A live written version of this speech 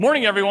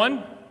Morning,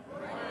 everyone.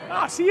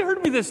 See, you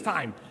heard me this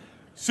time.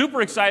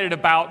 Super excited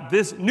about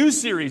this new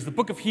series, the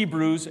Book of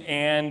Hebrews,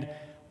 and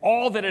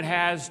all that it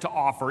has to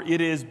offer.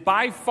 It is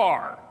by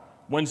far,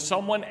 when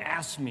someone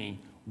asks me,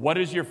 what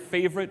is your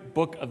favorite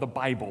book of the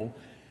Bible?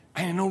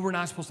 I know we're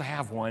not supposed to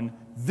have one.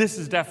 This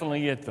is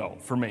definitely it, though,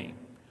 for me.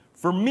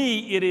 For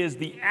me, it is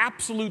the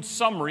absolute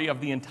summary of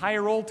the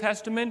entire Old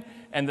Testament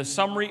and the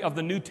summary of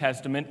the New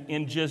Testament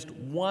in just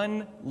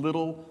one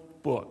little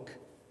book.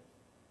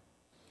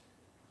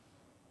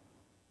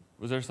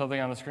 Was there something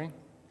on the screen?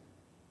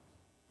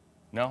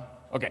 No?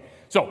 Okay.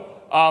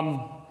 So, I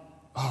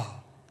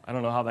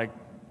don't know how that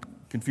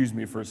confused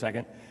me for a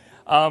second.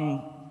 We're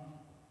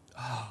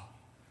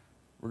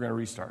going to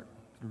restart.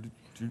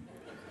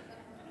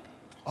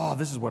 Oh,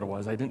 this is what it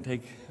was. I didn't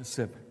take a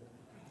sip.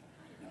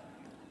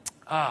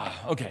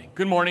 Okay.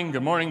 Good morning.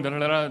 Good morning.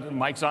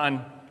 Mic's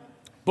on.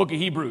 Book of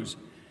Hebrews.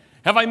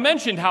 Have I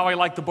mentioned how I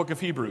like the book of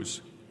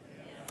Hebrews?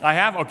 I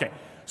have? Okay.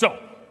 So,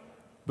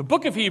 the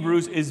book of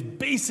Hebrews is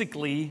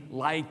basically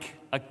like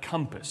a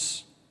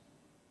compass.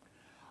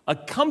 A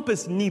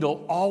compass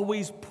needle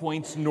always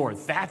points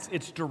north. That's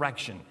its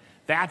direction.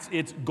 That's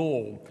its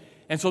goal.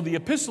 And so the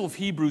epistle of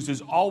Hebrews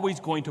is always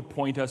going to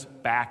point us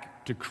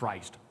back to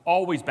Christ.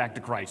 Always back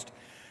to Christ.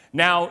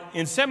 Now,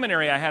 in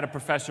seminary, I had a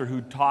professor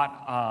who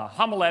taught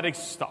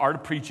homiletics, the art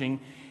of preaching,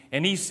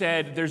 and he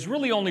said there's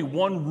really only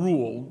one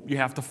rule you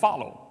have to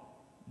follow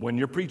when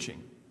you're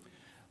preaching.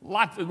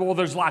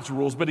 There's lots of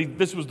rules, but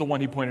this was the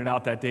one he pointed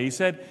out that day. He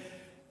said,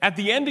 at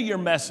the end of your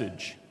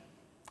message,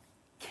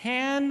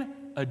 can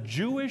a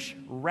Jewish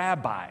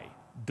rabbi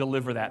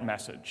deliver that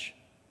message?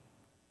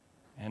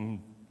 And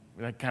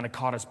that kind of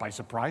caught us by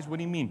surprise. What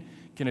do you mean?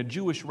 Can a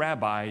Jewish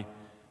rabbi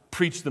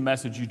preach the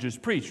message you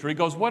just preached? Or he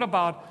goes, what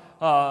about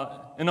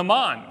an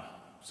imam,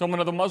 someone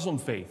of the Muslim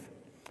faith?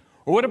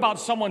 Or what about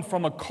someone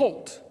from a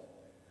cult?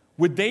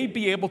 Would they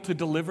be able to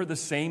deliver the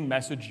same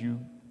message you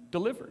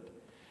delivered?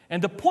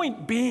 And the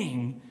point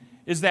being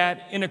is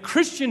that in a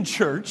Christian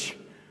church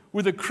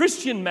with a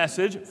Christian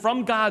message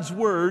from God's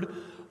Word,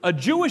 a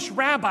Jewish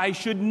rabbi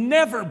should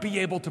never be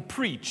able to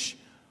preach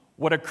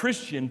what a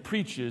Christian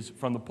preaches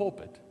from the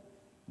pulpit.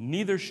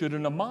 Neither should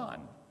an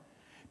imam,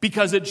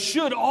 because it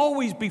should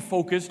always be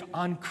focused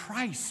on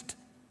Christ.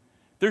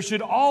 There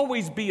should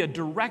always be a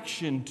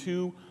direction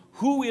to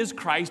who is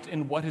Christ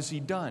and what has He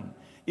done.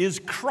 Is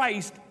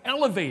Christ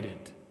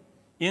elevated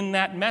in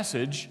that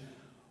message?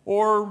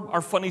 Or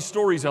are funny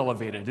stories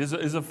elevated?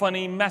 Is a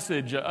funny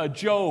message a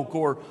joke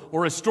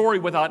or a story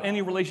without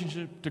any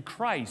relationship to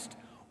Christ?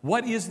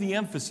 What is the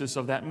emphasis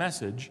of that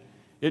message?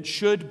 It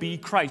should be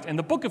Christ. And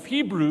the book of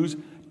Hebrews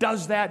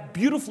does that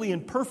beautifully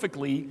and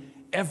perfectly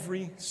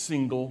every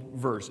single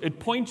verse. It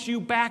points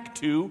you back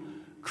to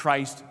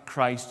Christ,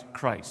 Christ,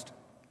 Christ.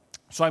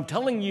 So I'm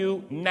telling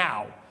you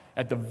now,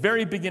 at the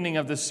very beginning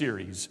of this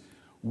series,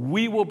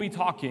 we will be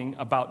talking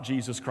about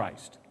Jesus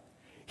Christ.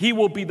 He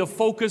will be the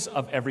focus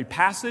of every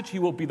passage. He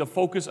will be the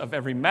focus of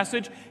every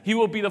message. He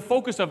will be the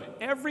focus of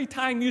every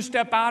time you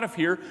step out of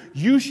here.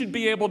 You should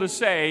be able to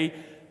say,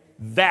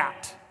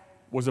 that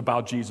was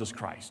about Jesus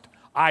Christ.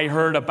 I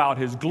heard about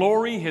His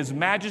glory, His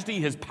majesty,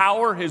 His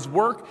power, His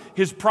work,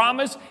 His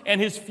promise,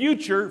 and His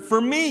future for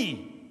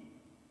me.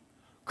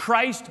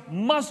 Christ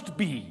must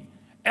be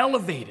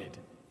elevated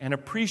and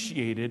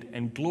appreciated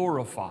and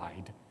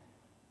glorified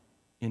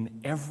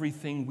in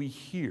everything we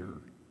hear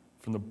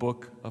from the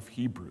book of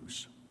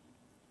Hebrews.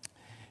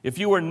 If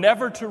you were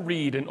never to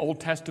read an Old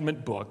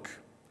Testament book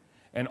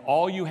and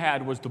all you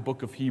had was the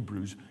book of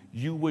Hebrews,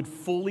 you would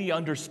fully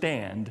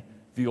understand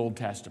the Old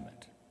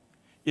Testament.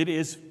 It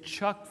is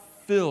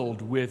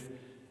chock-filled with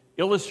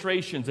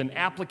illustrations and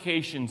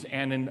applications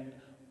and an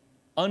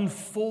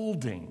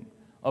unfolding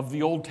of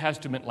the Old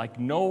Testament like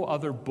no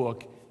other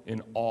book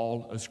in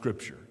all of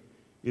Scripture.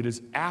 It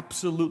is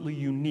absolutely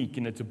unique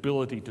in its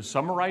ability to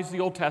summarize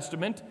the Old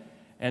Testament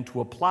and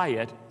to apply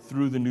it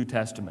through the New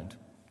Testament.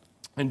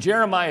 In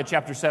Jeremiah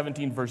chapter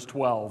 17, verse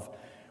 12,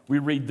 we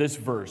read this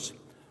verse,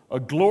 "A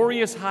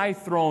glorious high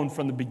throne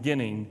from the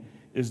beginning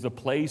is the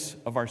place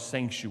of our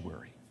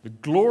sanctuary." The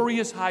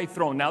glorious high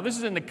throne. Now, this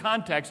is in the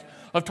context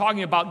of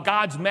talking about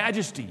God's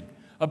majesty,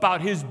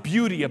 about His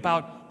beauty,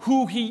 about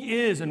who He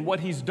is and what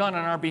He's done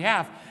on our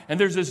behalf. And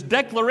there's this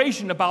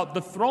declaration about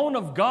the throne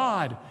of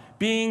God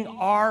being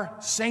our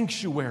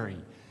sanctuary,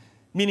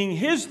 meaning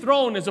His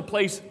throne is a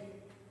place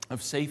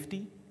of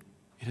safety.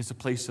 It is a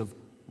place of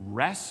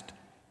rest.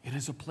 It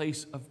is a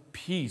place of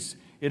peace.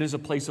 It is a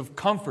place of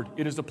comfort.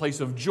 It is a place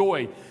of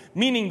joy,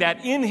 meaning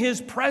that in His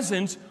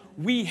presence,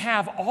 we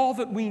have all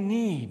that we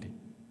need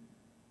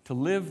to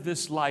live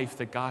this life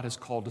that God has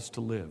called us to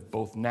live,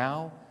 both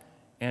now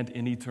and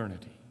in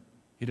eternity.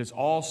 It is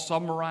all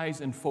summarized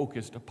and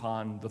focused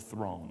upon the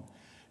throne.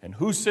 And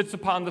who sits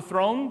upon the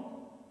throne?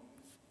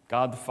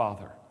 God the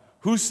Father.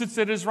 Who sits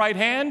at His right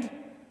hand?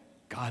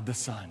 God the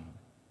Son.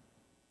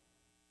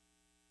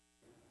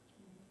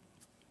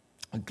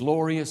 A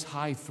glorious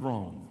high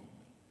throne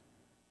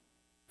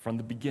from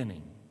the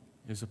beginning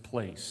is a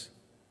place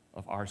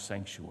of our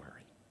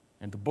sanctuary.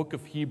 And the book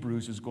of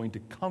Hebrews is going to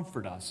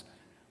comfort us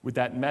with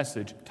that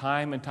message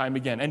time and time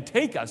again, and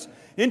take us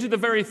into the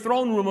very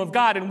throne room of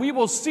God, and we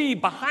will see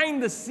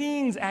behind the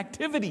scenes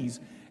activities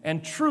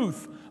and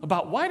truth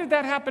about why did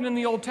that happen in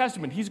the Old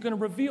Testament. He's going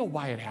to reveal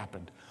why it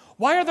happened.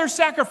 Why are there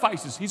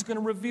sacrifices? He's going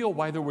to reveal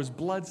why there was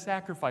blood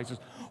sacrifices.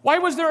 Why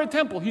was there a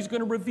temple? He's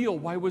going to reveal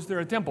why was there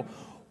a temple.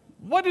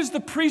 What is the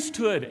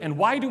priesthood, and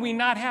why do we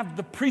not have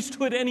the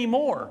priesthood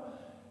anymore?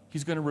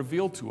 He's going to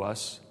reveal to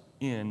us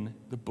in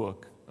the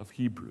book of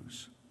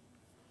Hebrews.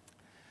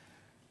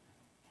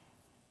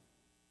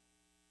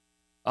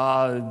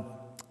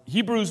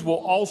 Hebrews will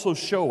also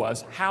show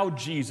us how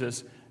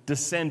Jesus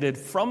descended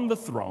from the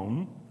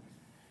throne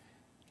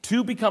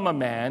to become a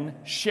man,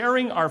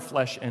 sharing our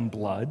flesh and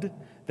blood,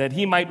 that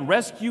he might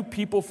rescue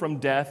people from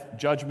death,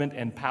 judgment,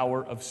 and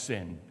power of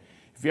sin.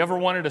 If you ever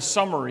wanted a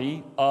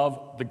summary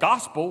of the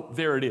gospel,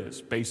 there it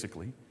is,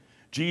 basically.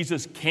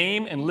 Jesus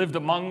came and lived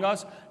among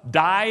us,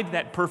 died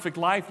that perfect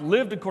life,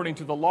 lived according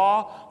to the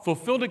law,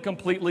 fulfilled it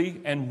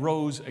completely, and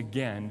rose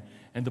again.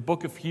 And the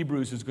book of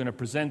Hebrews is going to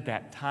present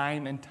that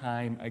time and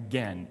time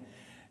again.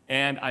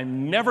 And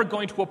I'm never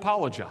going to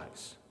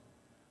apologize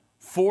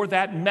for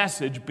that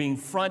message being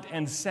front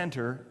and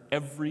center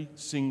every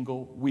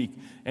single week.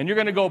 And you're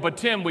going to go, but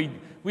Tim,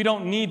 we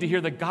don't need to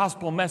hear the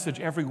gospel message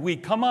every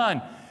week. Come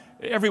on.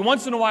 Every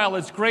once in a while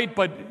it's great,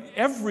 but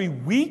every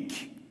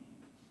week?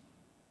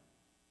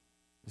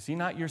 Is he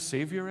not your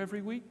Savior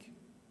every week?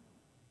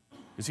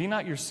 Is he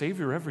not your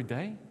Savior every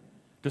day?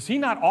 Does he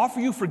not offer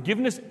you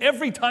forgiveness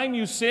every time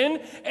you sin,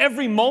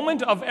 every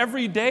moment of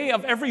every day,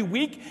 of every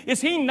week?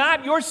 Is he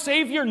not your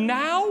Savior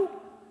now?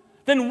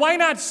 Then why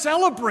not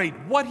celebrate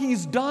what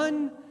he's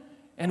done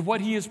and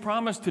what he has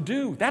promised to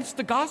do? That's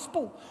the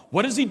gospel.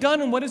 What has he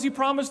done and what has he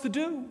promised to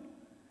do?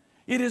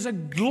 It is a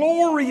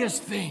glorious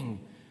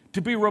thing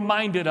to be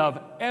reminded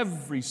of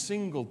every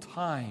single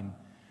time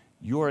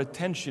your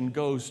attention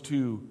goes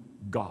to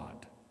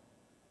God.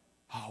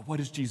 Oh, what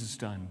has Jesus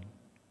done?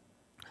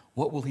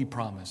 What will he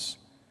promise?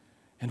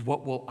 And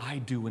what will I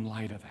do in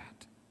light of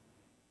that?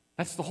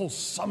 That's the whole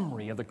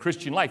summary of the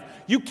Christian life.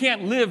 You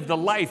can't live the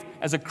life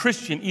as a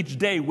Christian each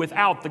day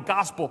without the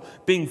gospel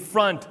being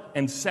front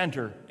and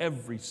center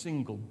every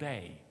single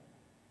day,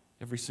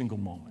 every single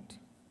moment.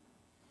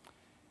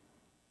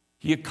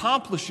 He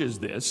accomplishes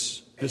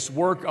this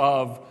work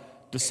of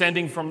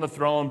descending from the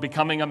throne,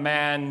 becoming a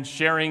man,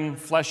 sharing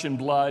flesh and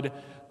blood,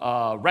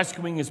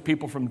 rescuing his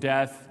people from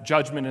death,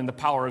 judgment, and the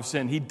power of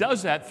sin. He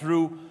does that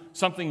through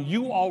something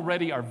you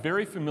already are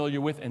very familiar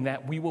with and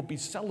that we will be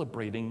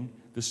celebrating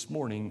this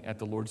morning at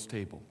the Lord's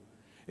table.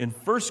 In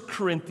 1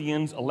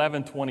 Corinthians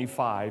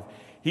 11:25,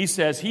 he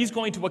says he's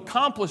going to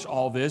accomplish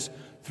all this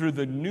through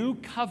the new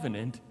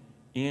covenant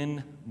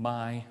in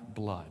my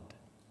blood.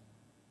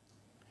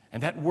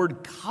 And that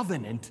word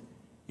covenant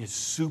is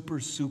super,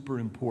 super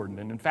important.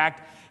 And in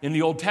fact, in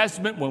the Old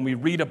Testament, when we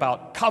read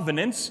about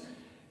covenants,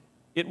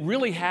 it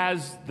really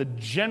has the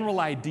general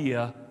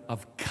idea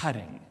of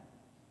cutting.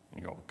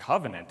 You go,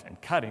 covenant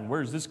and cutting,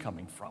 where is this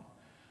coming from?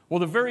 Well,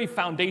 the very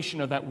foundation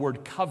of that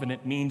word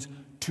covenant means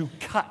to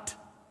cut.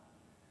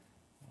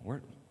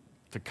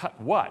 To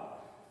cut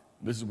what?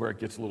 This is where it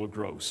gets a little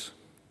gross.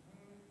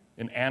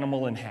 An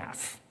animal in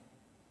half.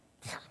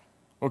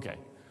 Okay,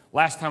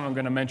 last time I'm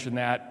going to mention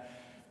that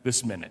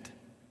this minute.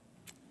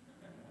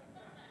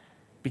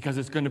 Because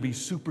it's going to be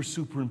super,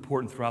 super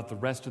important throughout the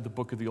rest of the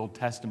book of the Old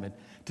Testament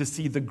to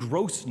see the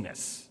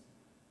grossness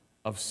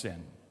of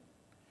sin.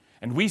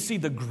 And we see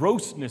the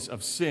grossness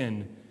of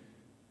sin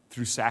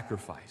through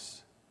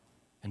sacrifice.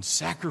 And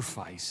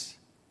sacrifice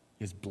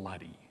is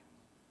bloody.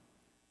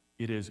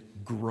 It is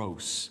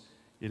gross.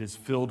 It is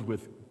filled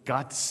with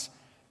guts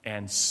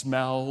and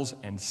smells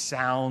and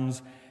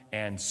sounds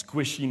and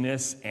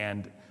squishiness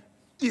and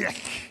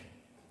ick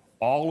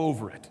all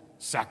over it.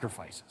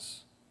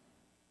 Sacrifices.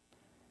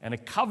 And a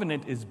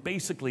covenant is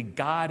basically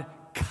God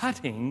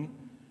cutting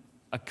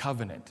a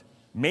covenant,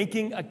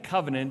 making a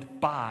covenant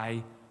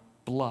by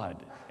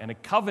blood. And a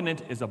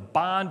covenant is a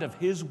bond of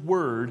his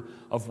word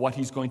of what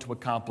he's going to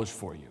accomplish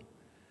for you.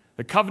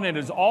 The covenant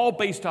is all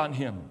based on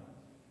him,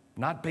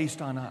 not based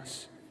on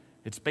us.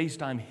 It's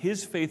based on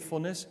his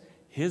faithfulness,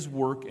 his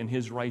work, and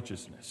his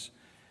righteousness.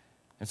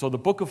 And so the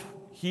book of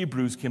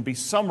Hebrews can be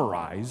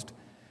summarized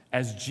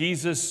as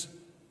Jesus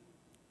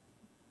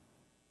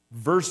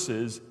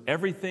versus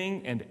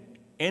everything and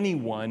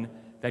anyone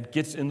that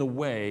gets in the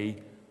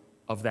way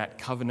of that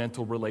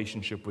covenantal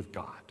relationship with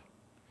God.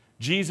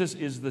 Jesus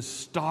is the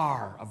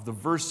star of the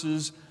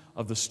verses,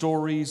 of the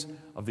stories,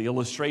 of the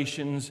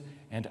illustrations,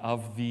 and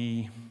of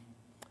the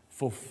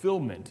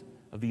fulfillment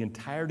of the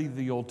entirety of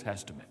the Old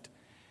Testament.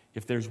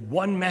 If there's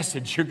one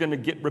message you're going to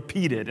get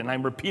repeated, and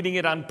I'm repeating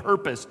it on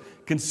purpose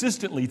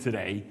consistently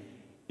today,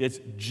 it's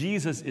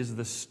Jesus is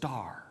the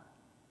star.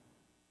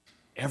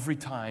 Every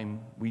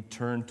time we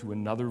turn to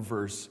another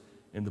verse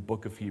in the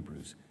book of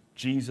Hebrews,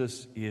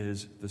 Jesus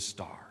is the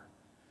star.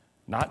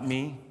 Not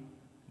me,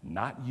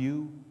 not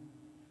you,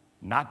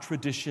 not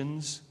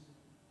traditions,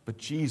 but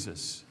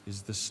Jesus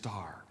is the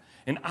star.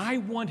 And I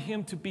want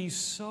him to be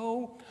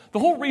so... The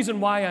whole reason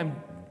why I'm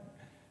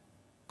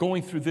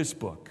going through this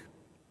book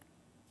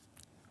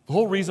The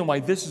whole reason why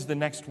this is the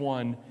next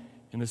one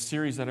in the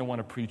series that I want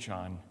to preach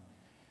on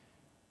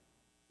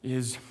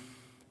is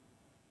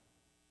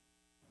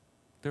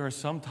there are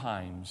some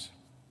times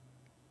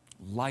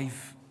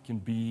life can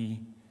be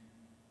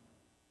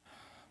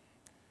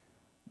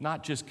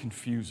not just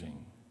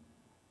confusing,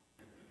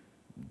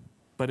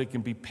 but it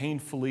can be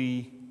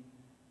painfully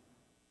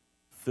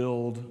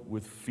filled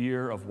with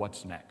fear of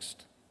what's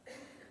next.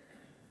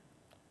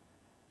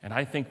 And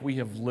I think we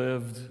have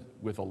lived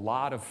with a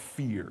lot of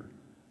fear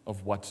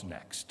of what's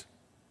next.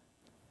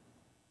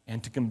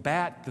 And to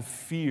combat the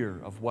fear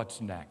of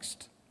what's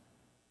next,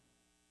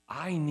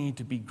 I need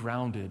to be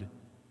grounded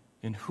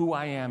in who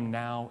I am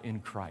now in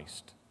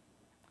Christ.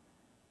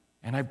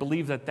 And I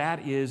believe that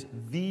that is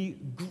the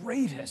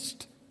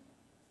greatest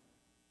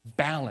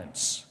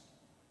balance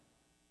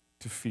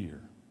to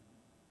fear,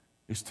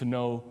 is to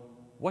know,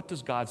 what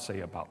does God say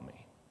about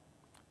me?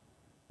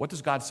 What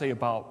does God say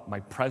about my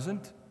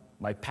present,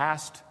 my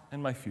past,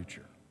 and my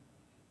future?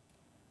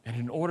 And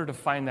in order to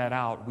find that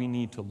out, we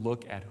need to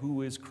look at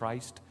who is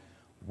Christ,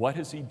 what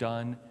has he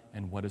done,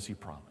 and what has he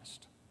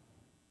promised.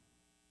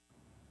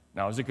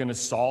 Now, is it going to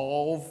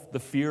solve the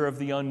fear of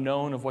the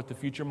unknown of what the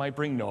future might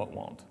bring? No, it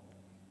won't.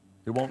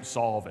 It won't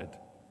solve it.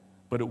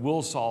 But it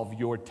will solve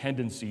your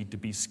tendency to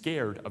be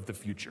scared of the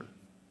future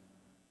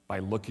by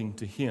looking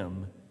to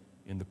him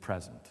in the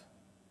present.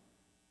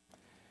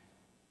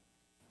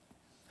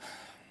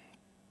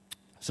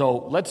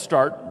 So let's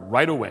start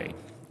right away,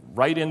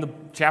 right in the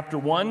chapter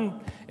 1,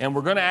 and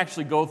we're going to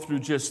actually go through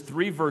just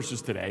 3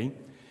 verses today.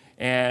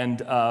 And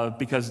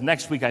because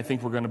next week I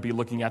think we're going to be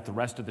looking at the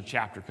rest of the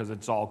chapter because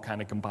it's all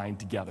kind of combined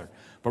together.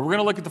 But we're going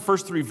to look at the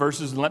first 3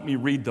 verses, and let me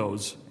read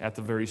those at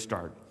the very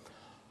start.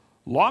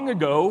 Long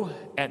ago,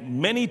 at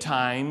many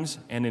times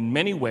and in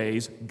many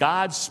ways,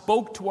 God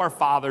spoke to our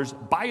fathers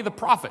by the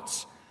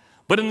prophets.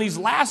 But in these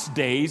last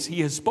days, he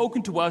has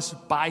spoken to us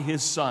by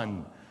his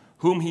Son,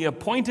 whom he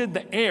appointed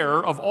the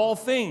heir of all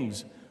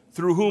things,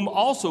 through whom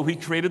also he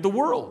created the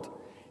world.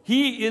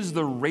 He is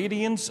the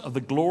radiance of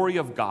the glory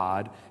of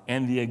God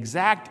and the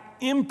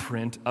exact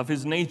imprint of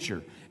his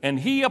nature. And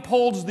he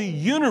upholds the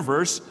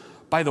universe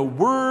by the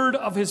word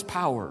of his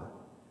power.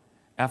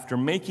 After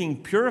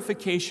making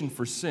purification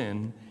for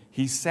sin,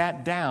 he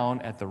sat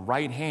down at the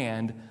right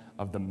hand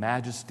of the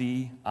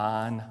Majesty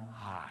on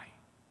high.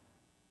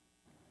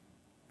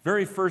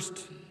 Very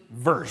first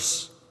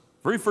verse,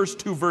 very first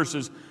 2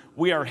 verses,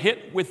 we are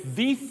hit with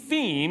the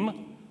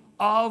theme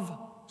of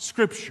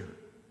Scripture,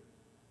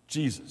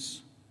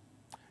 Jesus.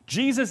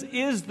 Jesus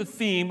is the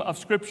theme of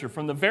Scripture.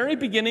 From the very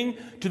beginning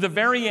to the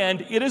very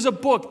end, it is a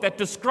book that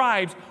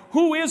describes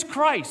who is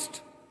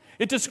Christ.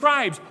 It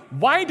describes,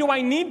 why do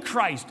I need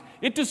Christ?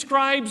 It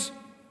describes,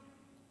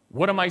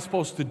 what am I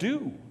supposed to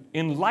do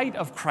in light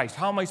of Christ?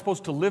 How am I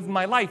supposed to live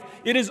my life?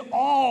 It is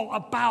all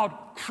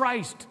about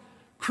Christ.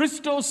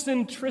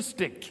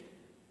 Christocentristic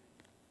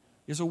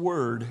is a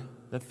word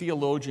that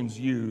theologians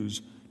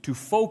use to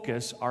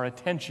focus our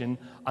attention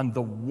on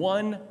the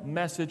one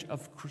message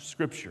of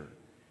Scripture.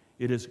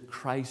 It is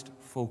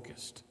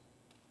Christ-focused.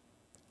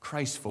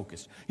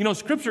 Christ-focused. You know,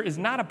 Scripture is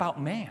not about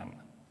man.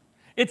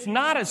 It's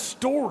not a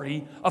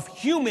story of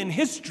human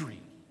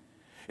history.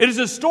 It is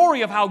a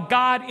story of how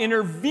God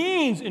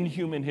intervenes in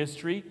human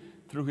history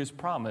through his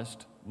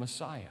promised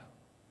Messiah.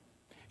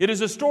 It is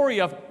a story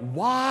of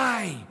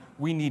why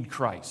we need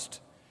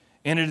Christ.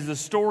 And it is a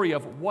story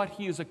of what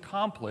he has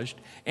accomplished.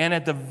 And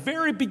at the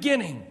very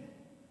beginning,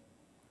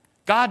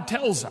 God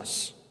tells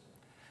us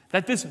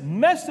that this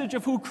message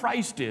of who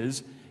Christ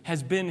is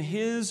has been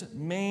his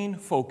main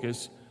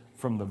focus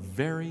from the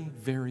very,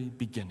 very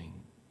beginning.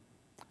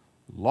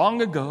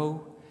 Long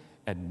ago,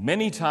 at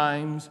many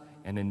times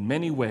and in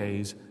many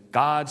ways,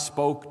 God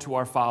spoke to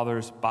our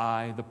fathers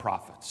by the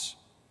prophets.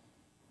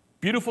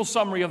 Beautiful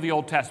summary of the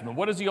Old Testament.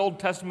 What is the Old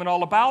Testament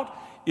all about?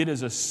 It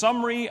is a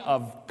summary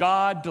of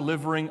God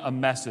delivering a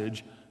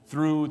message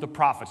through the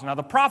prophets. Now,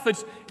 the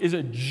prophets is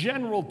a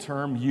general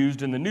term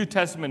used in the New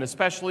Testament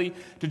especially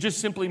to just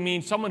simply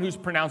mean someone who's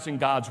pronouncing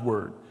God's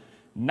word.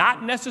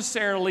 Not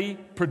necessarily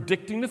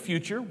predicting the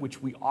future,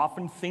 which we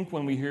often think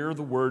when we hear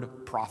the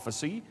word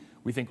prophecy.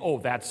 We think, oh,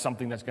 that's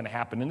something that's going to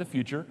happen in the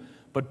future.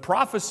 But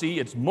prophecy,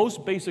 its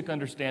most basic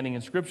understanding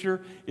in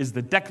Scripture, is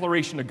the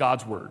declaration of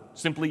God's word,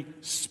 simply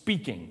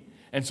speaking.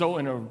 And so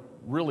in a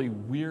really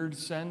weird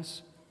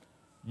sense,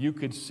 you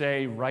could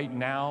say right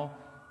now,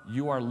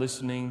 you are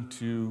listening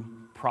to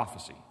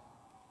prophecy.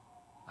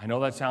 I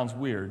know that sounds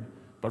weird,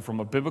 but from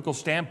a biblical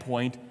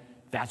standpoint,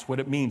 that's what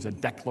it means, a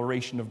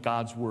declaration of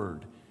God's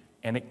word.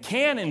 And it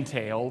can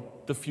entail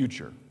the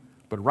future.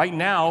 But right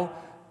now,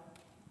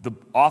 the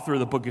author of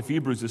the book of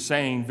Hebrews is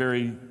saying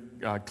very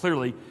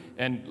clearly,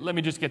 and let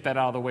me just get that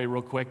out of the way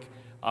real quick.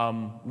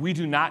 We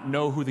do not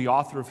know who the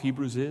author of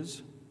Hebrews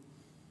is.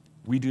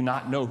 We do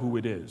not know who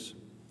it is.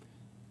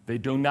 They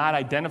do not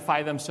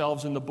identify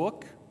themselves in the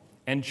book,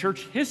 and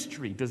church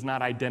history does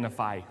not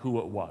identify who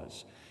it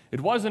was. It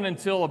wasn't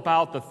until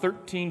about the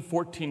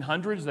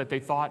 1400s that they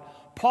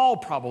thought Paul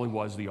probably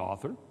was the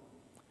author.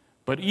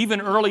 But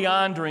even early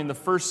on during the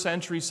first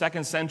century,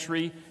 second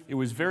century, it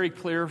was very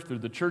clear through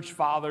the church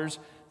fathers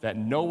that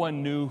no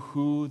one knew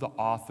who the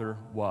author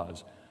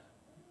was.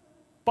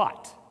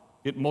 But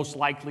it most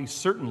likely,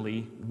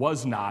 certainly,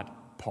 was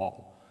not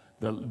Paul.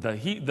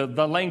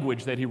 The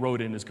language that he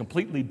wrote in is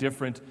completely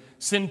different,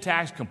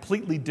 syntax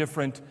completely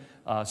different,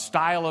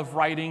 style of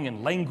writing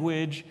and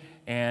language,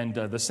 and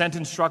the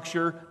sentence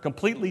structure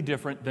completely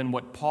different than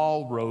what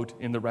Paul wrote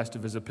in the rest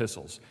of his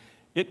epistles.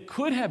 It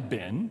could have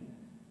been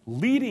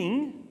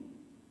leading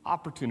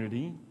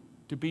opportunity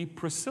to be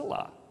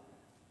Priscilla,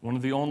 one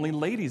of the only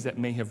ladies that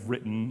may have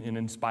written an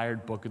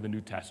inspired book of the New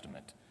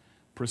Testament.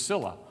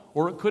 Priscilla.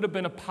 Or it could have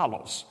been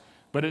Apollos.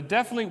 But it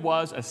definitely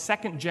was a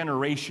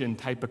second-generation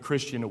type of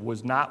Christian. It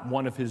was not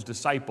one of his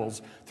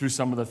disciples through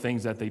some of the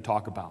things that they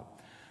talk about.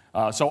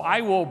 So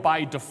I will,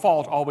 by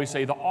default, always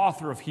say the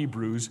author of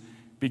Hebrews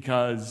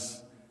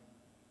because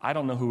I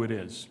don't know who it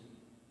is.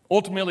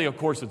 Ultimately, of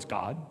course, it's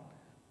God,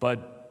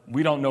 but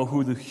we don't know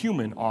who the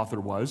human author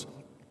was.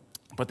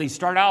 But they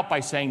start out by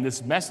saying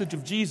this message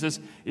of Jesus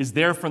is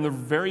there from the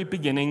very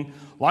beginning.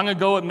 Long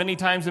ago, at many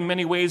times, in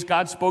many ways,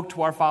 God spoke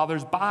to our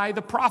fathers by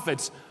the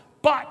prophets.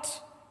 But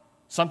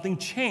something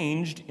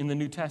changed in the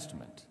New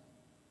Testament.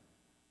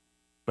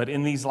 But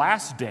in these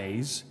last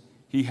days,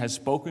 he has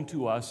spoken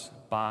to us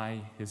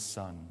by his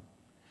Son.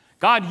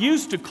 God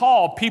used to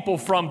call people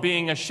from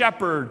being a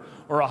shepherd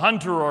or a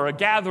hunter or a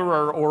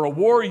gatherer or a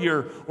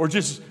warrior or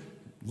just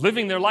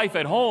living their life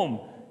at home,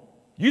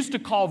 used to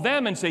call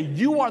them and say,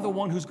 you are the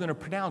one who's going to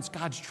pronounce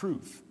God's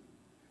truth.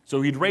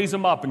 So he'd raise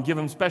them up and give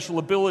them special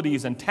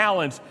abilities and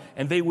talents,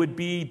 and they would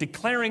be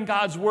declaring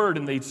God's word,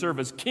 and they'd serve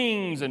as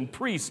kings and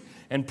priests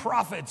and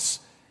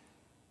prophets.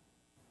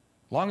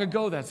 Long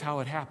ago, that's how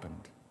it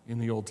happened in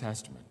the Old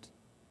Testament.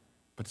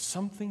 But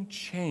something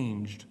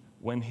changed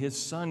when his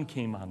Son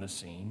came on the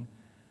scene.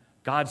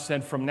 God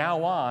said, from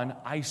now on,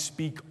 I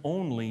speak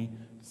only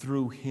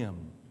through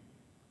him.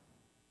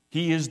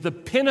 He is the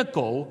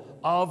pinnacle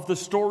of the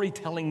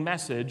storytelling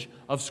message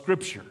of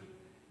Scripture.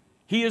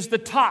 He is the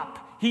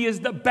top. He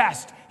is the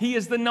best. He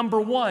is the number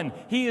one.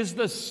 He is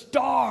the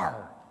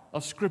star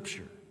of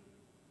Scripture.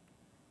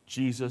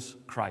 Jesus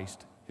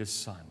Christ, his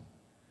Son,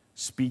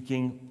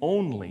 speaking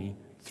only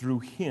through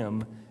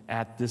him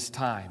at this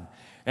time.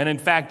 And in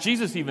fact,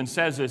 Jesus even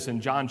says this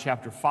in John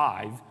chapter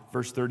 5,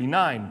 verse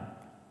 39.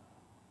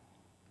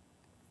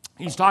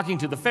 He's talking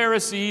to the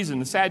Pharisees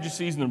and the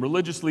Sadducees and the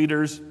religious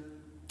leaders,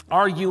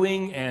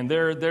 arguing, and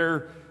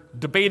they're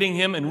debating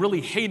him and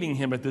really hating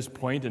him at this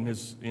point in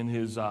his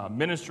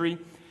ministry.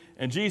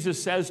 And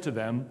Jesus says to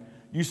them,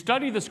 you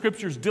study the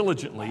Scriptures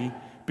diligently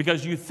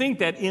because you think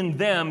that in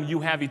them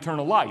you have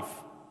eternal life.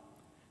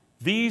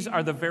 These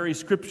are the very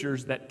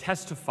Scriptures that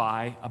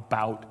testify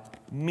about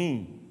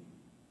me.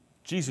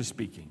 Jesus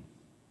speaking.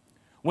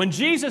 When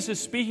Jesus is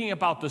speaking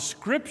about the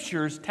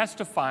Scriptures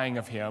testifying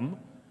of him,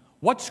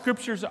 what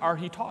Scriptures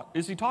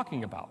is he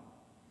talking about?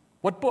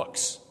 What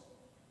books?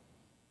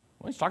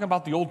 Well, he's talking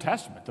about the Old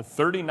Testament, the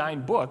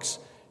 39 books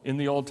in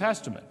the Old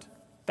Testament.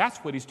 That's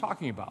what he's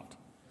talking about.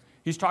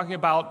 He's talking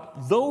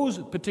about those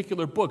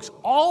particular books.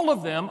 All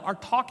of them are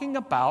talking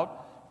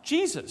about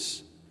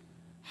Jesus.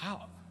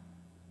 How?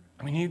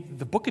 I mean,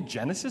 the book of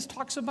Genesis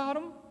talks about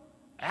him?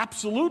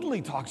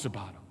 Absolutely talks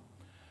about him.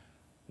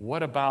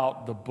 What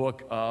about the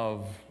book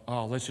of,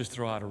 let's just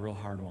throw out a real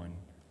hard one.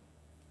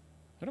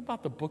 What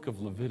about the book of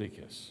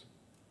Leviticus?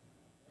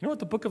 You know what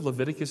the book of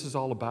Leviticus is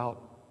all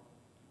about?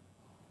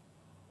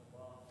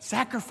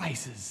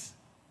 Sacrifices.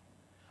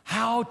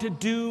 How to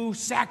do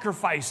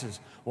sacrifices.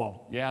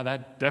 Well, yeah,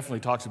 that definitely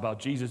talks about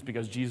Jesus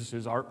because Jesus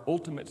is our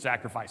ultimate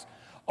sacrifice.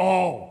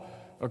 Oh,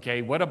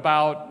 okay, what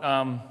about,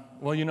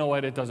 well, you know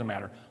what? It doesn't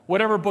matter.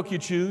 Whatever book you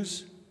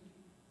choose,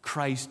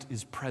 Christ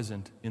is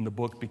present in the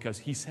book because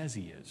he says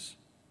he is.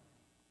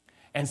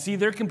 And see,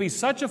 there can be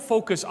such a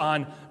focus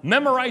on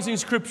memorizing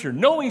Scripture,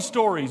 knowing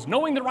stories,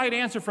 knowing the right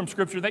answer from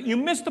Scripture that you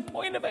miss the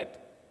point of it.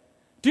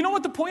 Do you know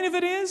what the point of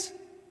it is?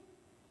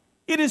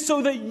 It is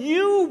so that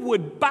you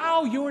would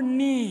bow your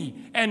knee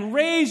and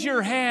raise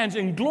your hands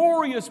in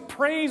glorious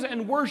praise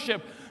and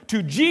worship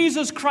to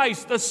Jesus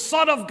Christ, the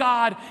Son of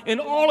God, in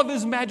all of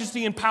his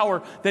majesty and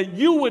power, that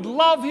you would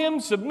love him,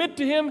 submit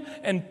to him,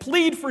 and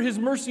plead for his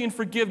mercy and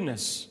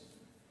forgiveness.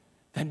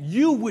 That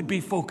you would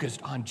be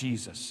focused on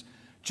Jesus,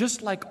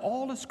 just like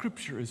all of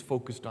Scripture is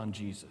focused on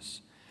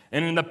Jesus.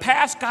 And in the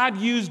past, God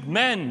used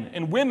men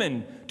and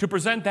women to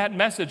present that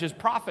message as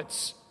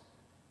prophets.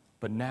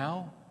 But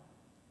now,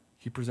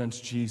 he presents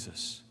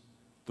Jesus,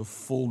 the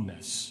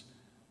fullness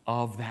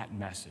of that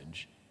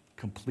message,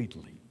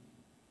 completely.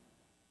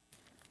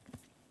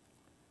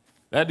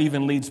 That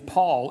even leads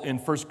Paul in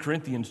 1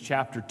 Corinthians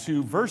chapter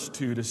 2, verse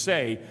 2 to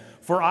say,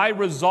 "For I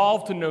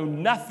resolved to know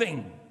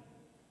nothing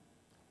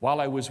while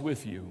I was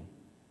with you,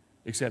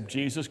 except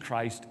Jesus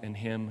Christ and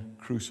him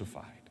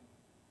crucified."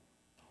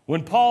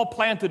 When Paul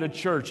planted a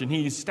church and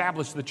he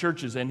established the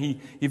churches and he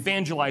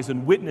evangelized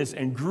and witnessed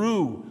and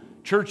grew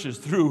churches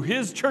through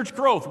his church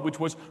growth, which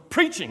was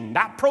preaching,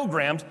 not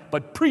programs,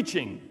 but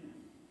preaching,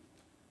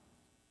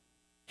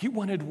 He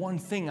wanted one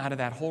thing out of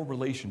that whole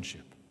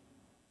relationship.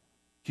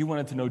 He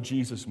wanted to know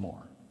Jesus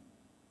more.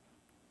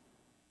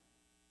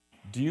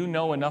 Do you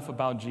know enough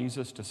about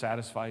Jesus to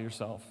satisfy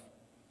yourself?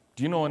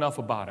 Do you know enough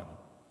about him?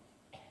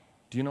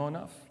 Do you know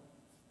enough?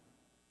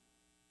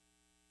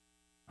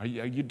 Are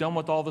you done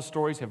with all the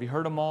stories? Have you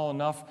heard them all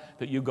enough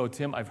that you go,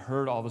 Tim, I've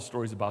heard all the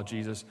stories about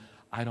Jesus.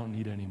 I don't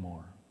need any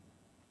more.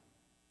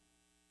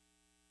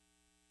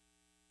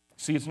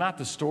 See, it's not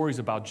the stories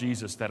about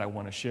Jesus that I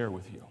want to share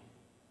with you.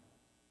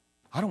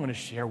 I don't want to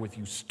share with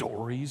you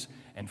stories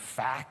and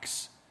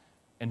facts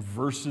and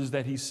verses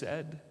that he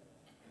said.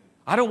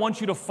 I don't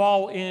want you to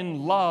fall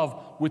in love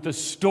with the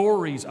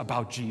stories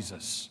about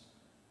Jesus.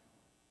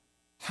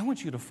 I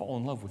want you to fall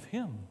in love with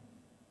him.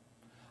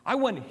 I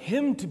want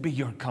him to be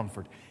your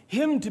comfort,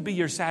 him to be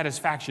your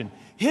satisfaction,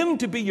 him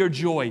to be your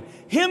joy,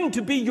 him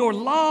to be your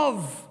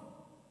love.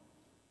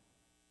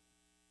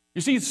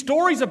 You see,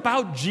 stories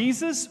about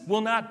Jesus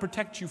will not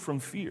protect you from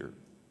fear.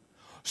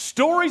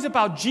 Stories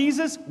about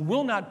Jesus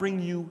will not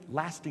bring you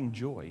lasting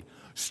joy.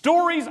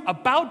 Stories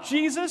about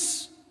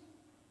Jesus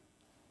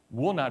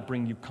will not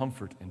bring you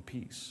comfort and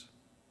peace.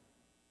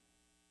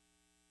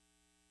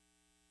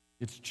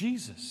 It's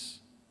Jesus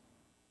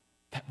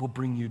that will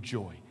bring you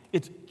joy.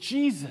 It's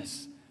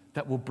Jesus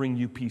that will bring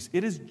you peace.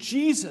 It is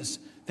Jesus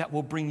that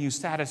will bring you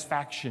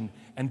satisfaction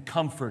and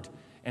comfort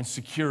and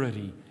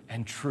security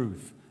and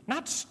truth.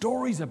 Not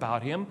stories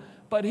about him,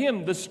 but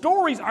him. The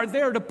stories are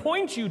there to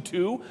point you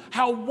to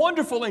how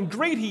wonderful and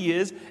great he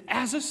is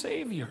as a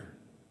Savior.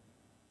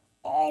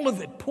 All of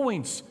it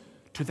points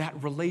to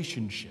that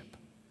relationship,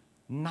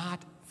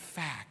 not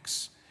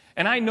facts.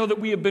 And I know that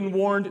we have been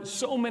warned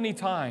so many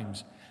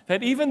times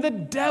that even the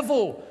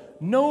devil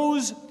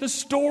knows the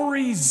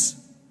stories.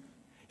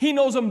 He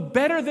knows them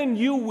better than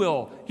you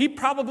will. He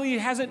probably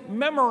hasn't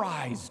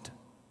memorized,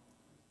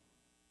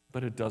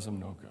 but it does him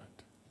no good.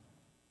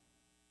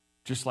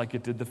 Just like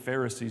it did the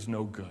Pharisees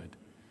no good.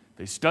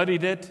 They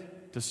studied it,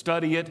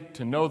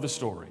 to know the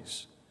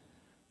stories,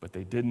 but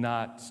they did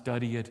not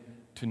study it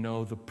to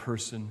know the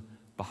person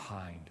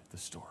behind the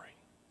story.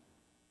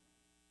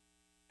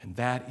 And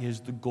that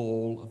is the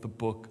goal of the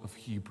book of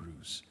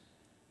Hebrews,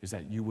 is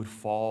that you would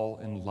fall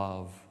in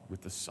love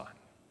with the Son,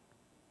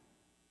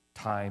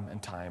 time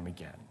and time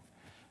again.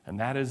 And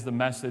that is the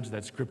message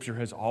that Scripture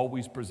has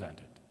always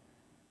presented.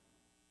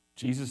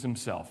 Jesus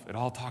himself, it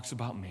all talks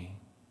about me.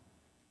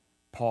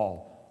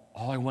 Paul,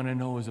 all I want to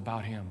know is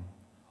about him.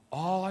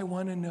 All I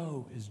want to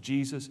know is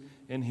Jesus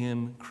and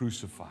him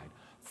crucified.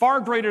 Far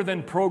greater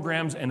than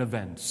programs and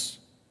events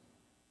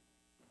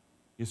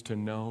is to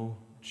know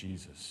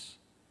Jesus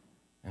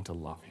and to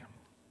love him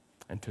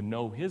and to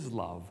know his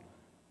love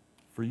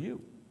for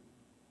you.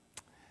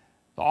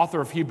 The author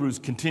of Hebrews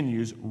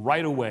continues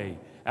right away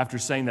after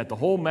saying that the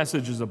whole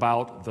message is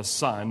about the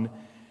Son.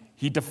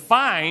 He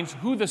defines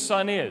who the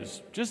Son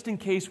is, just in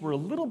case we're a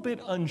little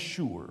bit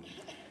unsure.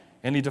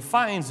 And he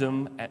defines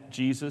him at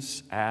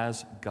Jesus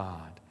as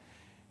God.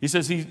 He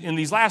says in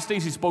these last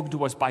days he's spoken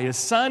to us by his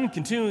Son,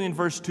 continuing in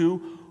verse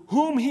 2,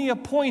 whom he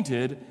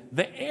appointed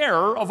the heir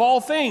of all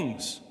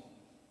things.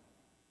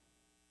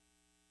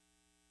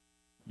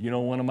 You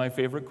know one of my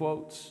favorite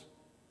quotes?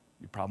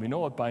 You probably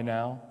know it by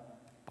now.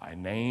 By a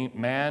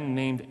man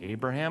named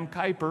Abraham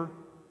Kuyper.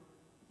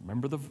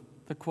 Remember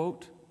the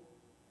quote?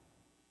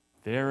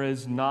 There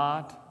is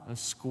not a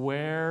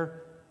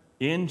square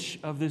inch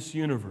of this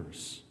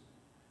universe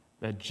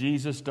that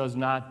Jesus does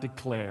not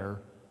declare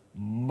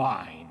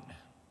mine.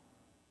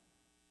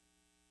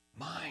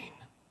 Mine.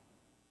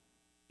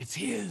 It's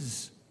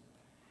his.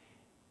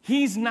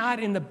 He's not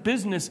in the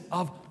business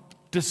of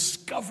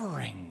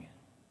discovering.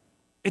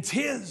 It's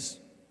his.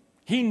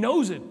 He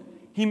knows it.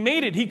 He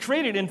made it. He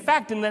created it. In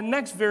fact, in that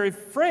next very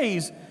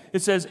phrase,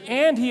 it says,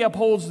 and he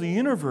upholds the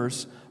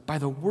universe by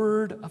the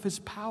word of his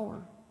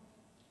power.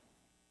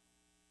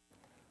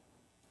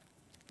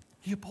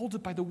 He upholds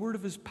it by the word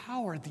of his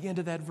power at the end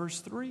of that verse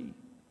 3.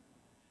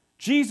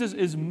 Jesus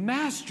is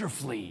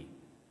masterfully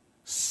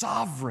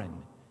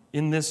sovereign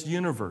in this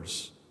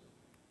universe,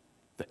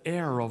 the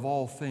heir of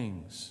all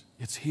things.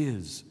 It's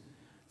his,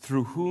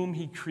 through whom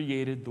he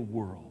created the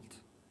world.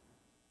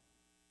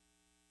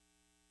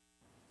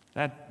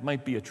 That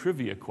might be a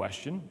trivia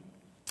question.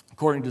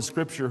 According to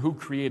Scripture, who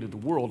created the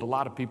world? A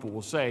lot of people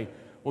will say,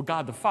 well,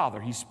 God the Father,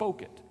 he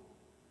spoke it.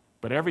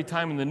 But every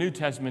time in the New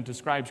Testament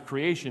describes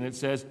creation, it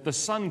says the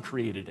Son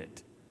created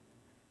it.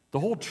 The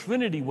whole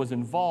Trinity was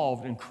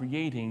involved in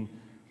creating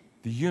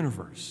the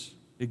universe,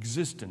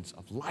 existence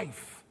of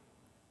life,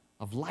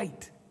 of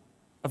light,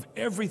 of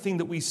everything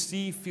that we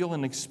see, feel,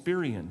 and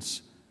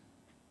experience.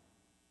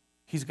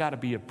 He's got to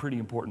be a pretty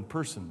important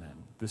person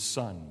then, this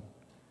Son,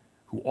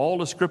 who all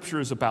the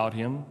Scripture is about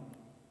him,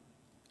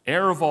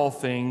 heir of all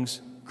things,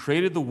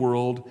 created the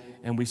world,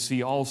 and we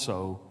see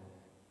also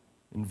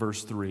in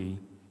verse 3,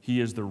 he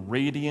is the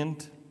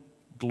radiance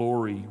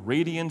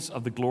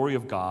of the glory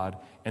of God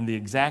and the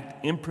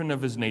exact imprint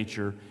of his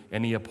nature,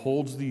 and he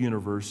upholds the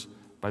universe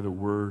by the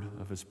word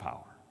of his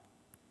power.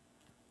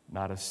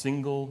 Not a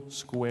single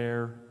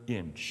square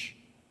inch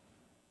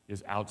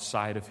is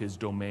outside of his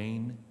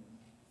domain,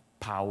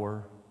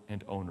 power,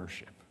 and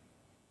ownership.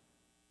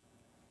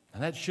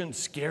 And that shouldn't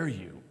scare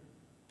you.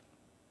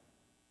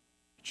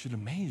 It should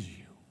amaze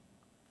you.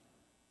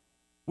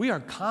 We are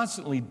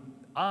constantly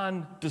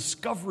on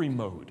discovery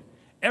mode.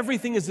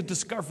 Everything is a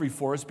discovery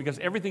for us because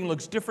everything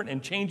looks different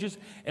and changes,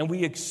 and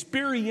we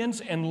experience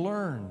and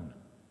learn.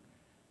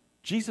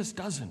 Jesus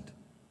doesn't.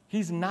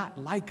 He's not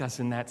like us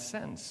in that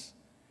sense.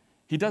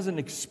 He doesn't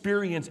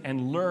experience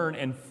and learn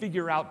and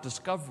figure out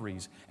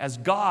discoveries. As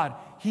God,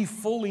 he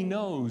fully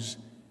knows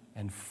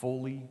and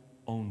fully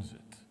owns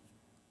it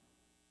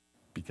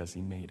because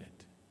he made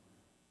it.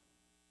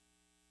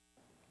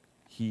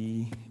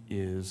 He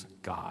is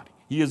God.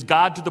 He is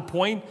God to the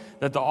point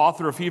that the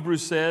author of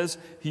Hebrews says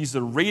he's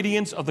the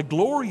radiance of the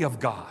glory of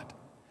God.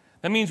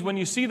 That means when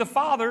you see the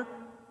Father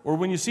or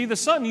when you see the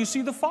Son, you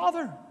see the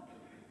Father.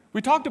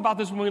 We talked about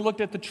this when we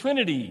looked at the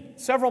Trinity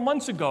several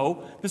months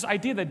ago, this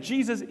idea that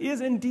Jesus is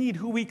indeed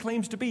who he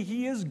claims to be.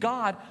 He is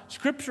God.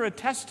 Scripture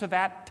attests to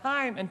that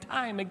time and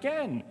time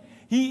again.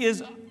 He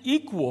is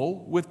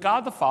equal with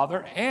God the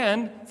Father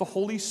and the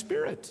Holy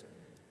Spirit,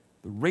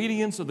 the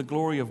radiance of the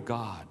glory of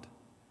God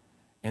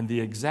and the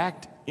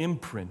exact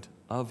imprint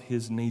of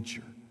his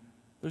nature.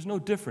 There's no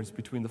difference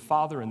between the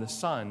Father and the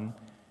Son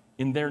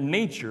in their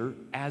nature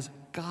as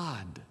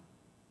God.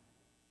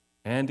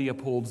 And he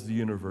upholds the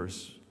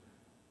universe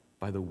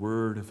by the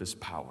word of his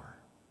power.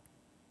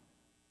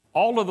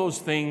 All of those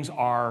things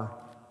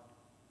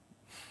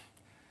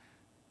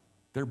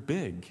they're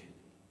big.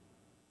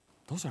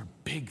 Those are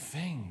big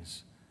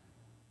things.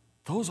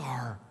 Those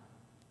are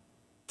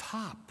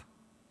top.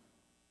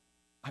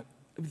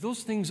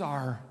 Those things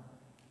are,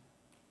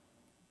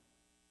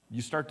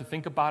 you start to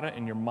think about it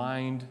and your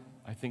mind,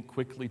 I think,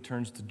 quickly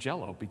turns to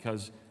jello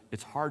because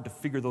it's hard to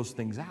figure those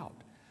things out.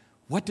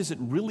 What does it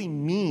really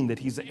mean that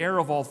he's the heir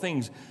of all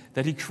things,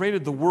 that he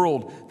created the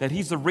world, that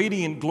he's the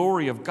radiant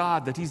glory of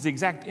God, that he's the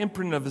exact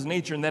imprint of his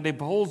nature, and that he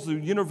upholds the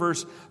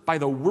universe by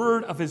the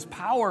word of his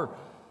power?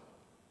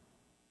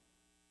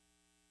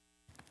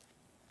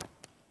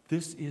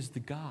 This is the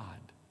God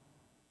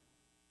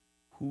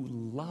who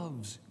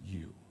loves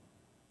you.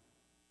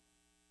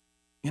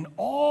 In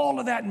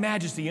all of that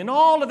majesty, in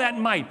all of that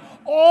might,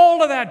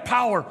 all of that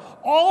power,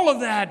 all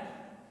of that,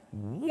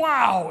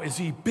 wow, is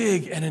he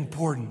big and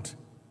important.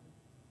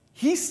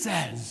 He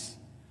says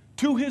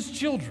to his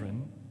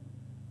children,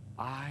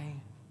 I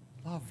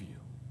love you.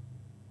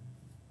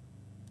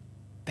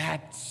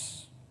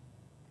 That's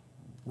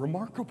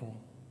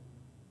remarkable.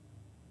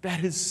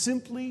 That is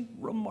simply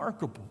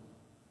remarkable.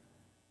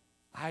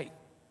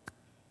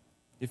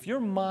 If your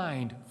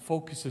mind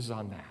focuses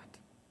on that,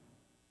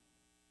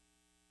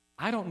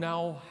 I don't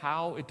know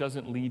how it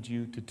doesn't lead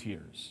you to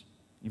tears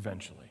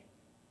eventually.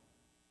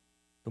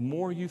 The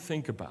more you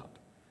think about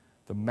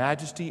the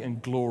majesty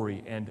and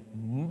glory and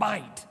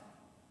might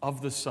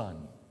of the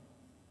Son,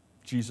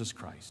 Jesus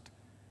Christ,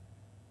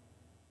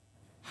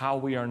 how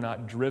we are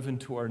not driven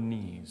to our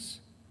knees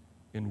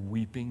in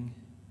weeping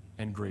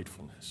and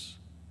gratefulness.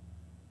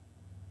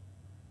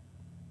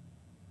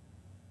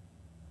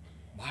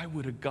 Why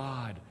would a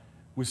God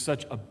with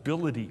such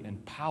ability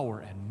and power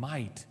and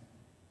might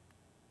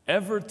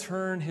ever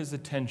turn his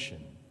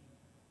attention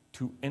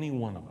to any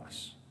one of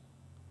us?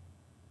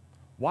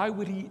 Why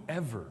would he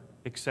ever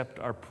accept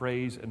our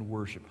praise and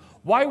worship?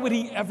 Why would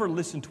he ever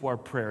listen to our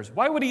prayers?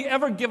 Why would he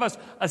ever give us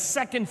a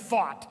second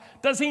thought?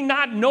 Does he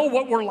not know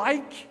what we're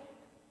like?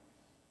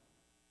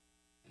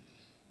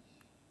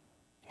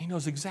 He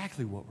knows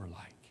exactly what we're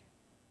like.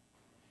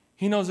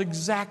 He knows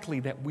exactly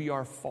that we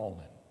are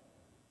fallen.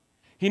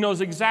 He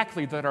knows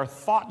exactly that our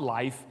thought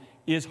life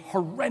is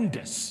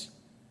horrendous.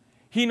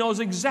 He knows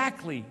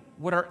exactly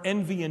what our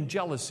envy and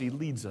jealousy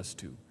leads us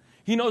to.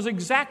 He knows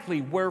exactly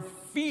where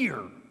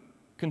fear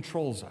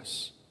controls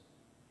us.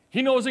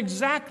 He knows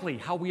exactly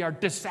how we are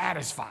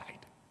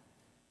dissatisfied.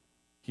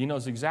 He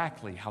knows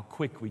exactly how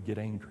quick we get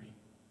angry.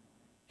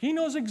 He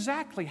knows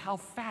exactly how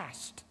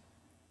fast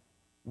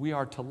we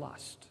are to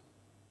lust.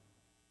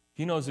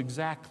 He knows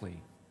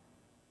exactly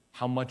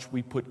how much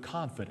we put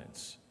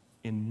confidence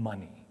in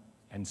money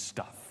and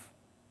stuff.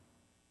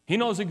 He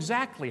knows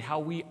exactly how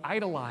we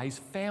idolize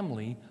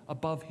family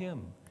above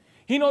him.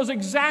 He knows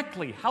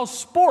exactly how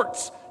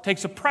sports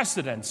takes a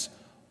precedence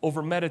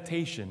over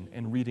meditation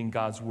and reading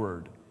God's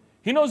word.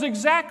 He knows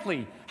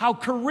exactly how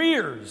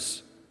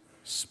careers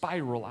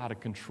spiral out of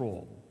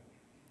control.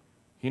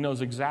 He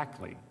knows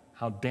exactly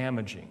how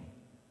damaging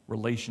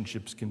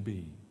relationships can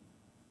be.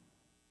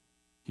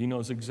 He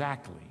knows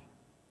exactly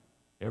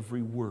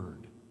every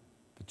word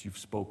that you've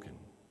spoken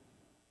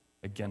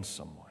against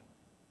someone.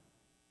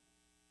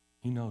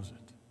 He knows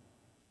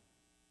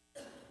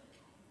it.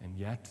 And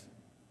yet,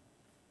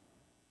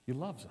 he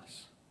loves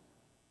us.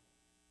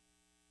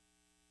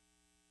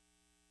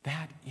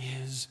 That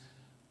is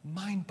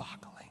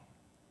mind-boggling.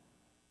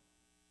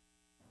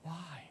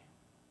 Why?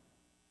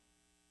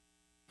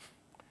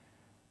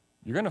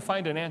 You're going to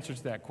find an answer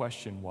to that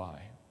question,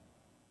 why?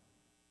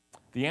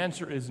 The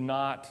answer is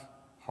not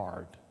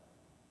hard.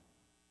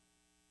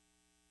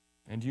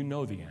 And you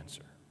know the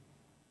answer.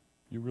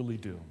 You really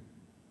do.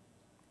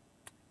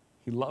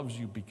 He loves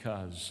you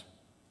because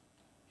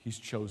he's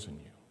chosen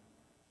you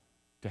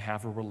to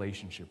have a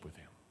relationship with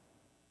him.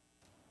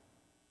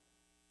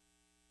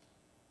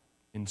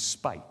 In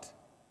spite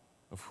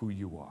of who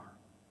you are.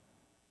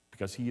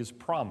 Because he has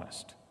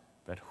promised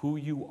that who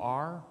you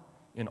are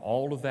in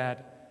all of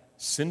that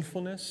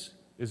sinfulness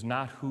is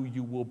not who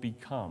you will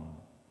become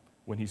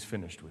when he's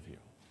finished with you.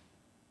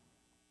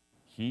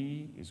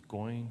 He is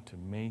going to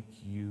make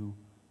you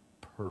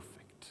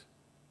perfect.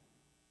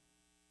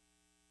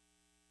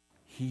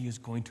 He is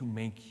going to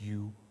make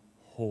you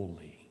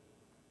holy.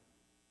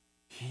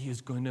 He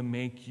is going to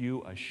make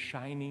you a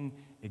shining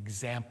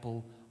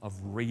example of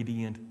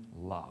radiant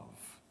love.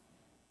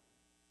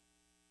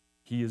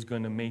 He is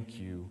going to make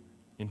you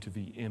into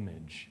the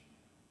image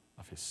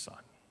of his Son.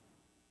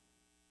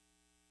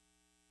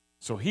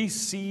 So he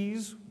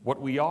sees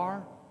what we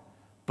are,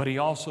 but he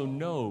also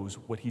knows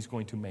what he's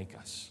going to make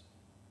us.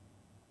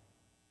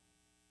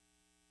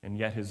 And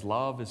yet his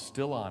love is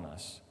still on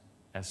us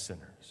as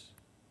sinners.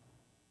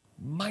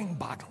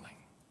 Mind-boggling.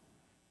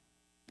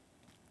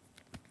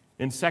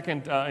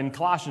 In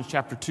Colossians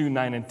chapter 2,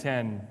 9 and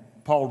 10,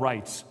 Paul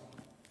writes,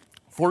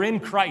 "For in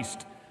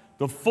Christ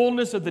the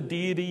fullness of the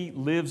deity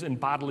lives in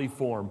bodily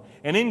form,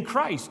 and in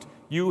Christ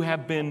you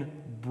have been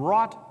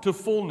brought to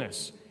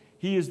fullness.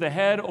 He is the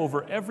head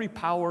over every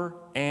power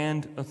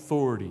and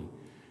authority."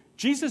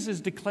 Jesus is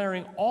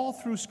declaring all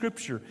through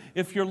Scripture,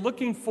 if you're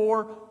looking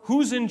for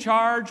who's in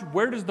charge,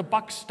 where does the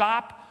buck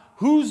stop,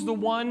 who's the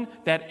one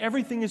that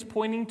everything is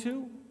pointing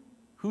to,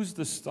 who's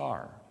the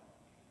star?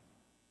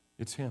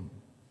 It's him.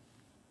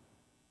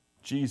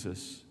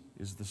 Jesus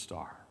is the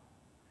star.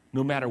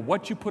 No matter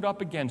what you put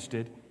up against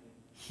it,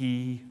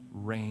 he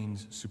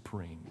reigns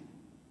supreme.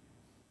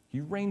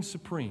 He reigns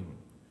supreme.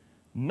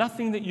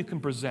 Nothing that you can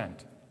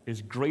present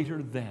is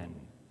greater than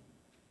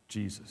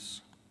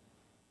Jesus.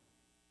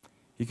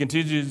 He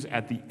continues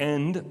at the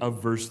end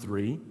of verse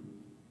 3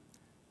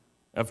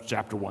 of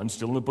chapter 1,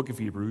 still in the book of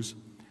Hebrews.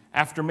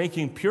 After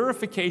making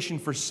purification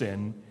for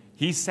sin,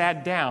 he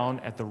sat down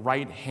at the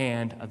right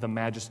hand of the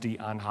Majesty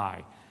on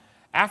high.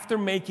 After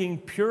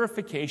making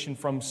purification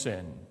from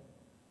sin,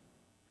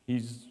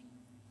 he's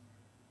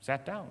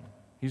sat down.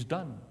 He's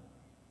done.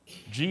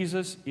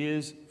 Jesus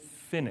is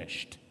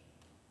finished.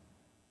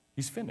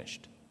 He's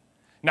finished.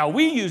 Now,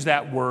 we use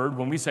that word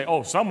when we say,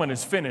 oh, someone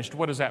is finished.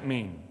 What does that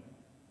mean?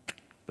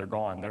 They're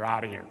gone. They're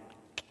out of here.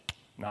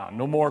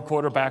 No more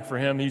quarterback for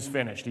him. He's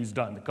finished. He's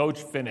done. The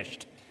coach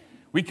finished.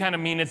 We kind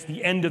of mean it's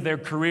the end of their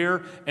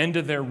career, end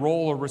of their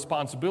role or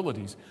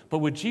responsibilities. But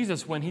with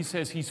Jesus, when he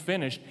says he's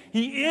finished,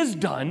 he is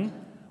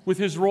done with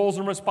his roles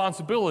and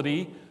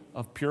responsibility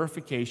of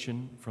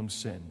purification from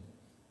sin.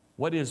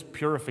 What is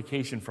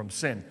purification from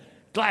sin?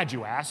 Glad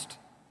you asked.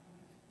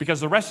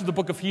 Because the rest of the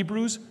book of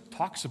Hebrews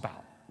talks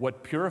about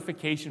what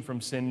purification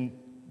from sin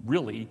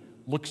really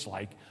looks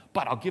like.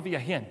 But I'll give you a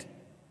hint.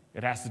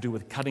 It has to do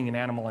with cutting an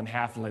animal in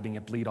half and letting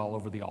it bleed all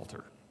over the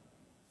altar.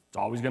 It's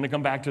always going to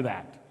come back to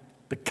that.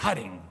 The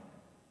cutting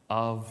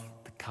of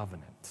the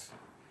covenant.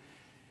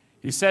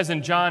 He says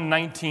in John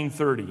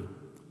 19:30,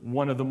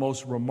 one of the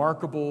most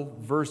remarkable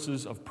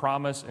verses of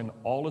promise in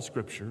all of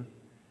Scripture,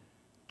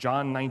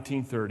 John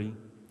 19:30,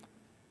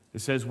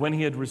 it says, when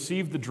he had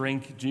received the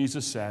drink,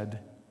 Jesus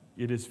said,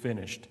 "It is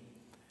finished."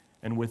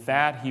 And with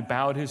that, he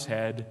bowed his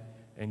head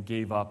and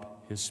gave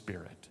up his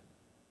spirit.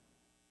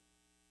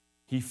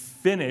 He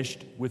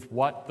finished with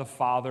what the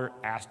Father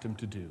asked him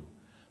to do.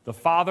 The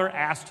Father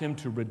asked him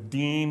to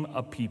redeem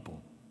a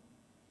people,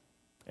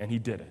 and he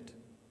did it.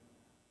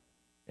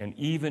 And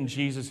even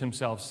Jesus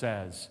himself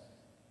says,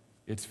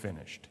 it's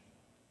finished.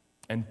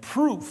 And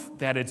proof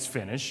that it's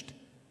finished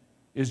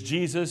is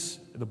Jesus,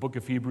 the book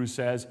of Hebrews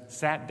says,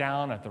 sat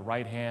down at the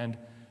right hand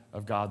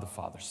of God the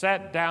Father.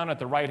 Sat down at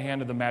the right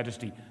hand of the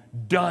Majesty.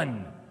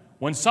 Done.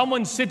 When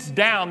someone sits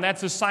down,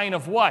 that's a sign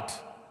of what?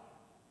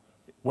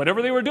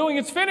 Whatever they were doing,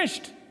 it's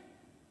finished.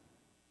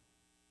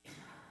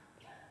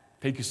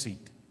 Take a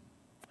seat.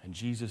 And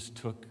Jesus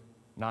took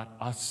not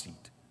a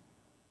seat,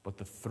 but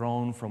the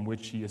throne from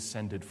which he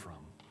ascended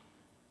from,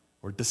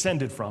 or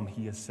descended from,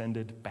 he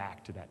ascended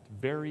back to that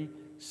very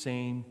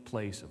same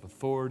place of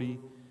authority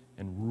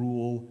and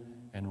rule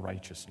and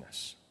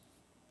righteousness.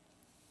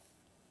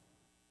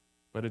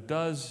 But it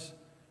does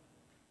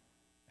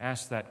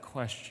ask that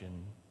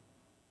question,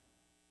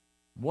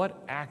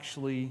 what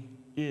actually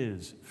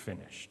is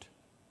finished?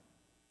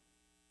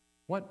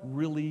 What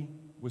really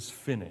was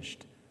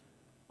finished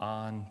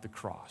on the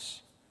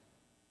cross?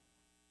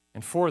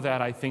 And for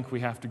that, I think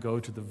we have to go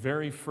to the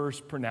very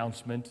first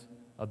pronouncement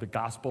of the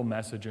gospel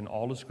message in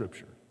all of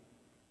Scripture,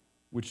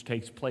 which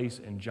takes place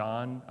in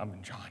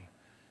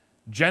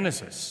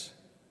Genesis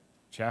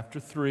chapter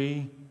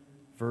 3,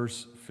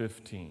 verse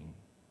 15,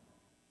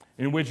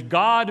 in which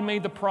God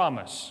made the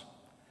promise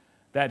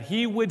that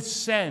he would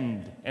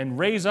send and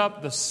raise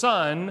up the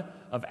son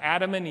of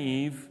Adam and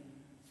Eve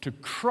to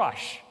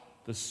crush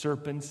the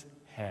serpent's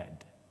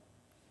head.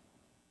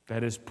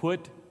 That is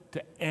put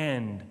to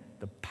end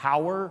the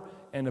power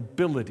and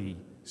ability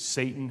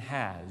Satan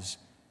has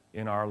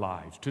in our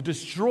lives, to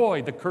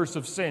destroy the curse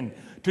of sin,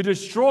 to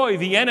destroy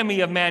the enemy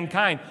of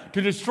mankind,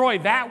 to destroy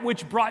that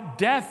which brought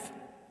death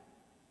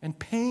and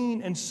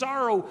pain and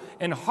sorrow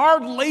and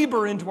hard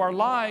labor into our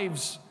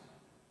lives.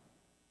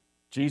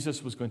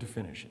 Jesus was going to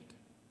finish it.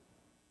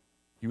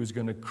 He was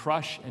going to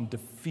crush and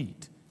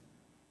defeat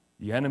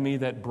the enemy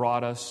that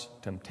brought us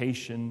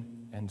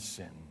temptation and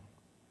sin.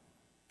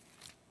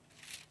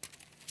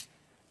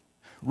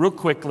 Real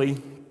quickly,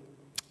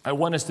 I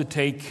want us to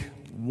take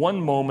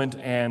one moment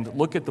and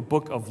look at the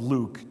book of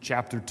Luke,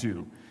 chapter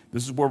 2.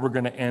 This is where we're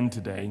going to end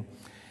today.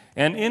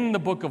 And in the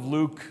book of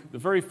Luke, the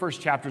very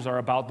first chapters are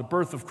about the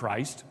birth of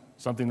Christ,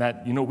 something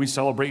that, we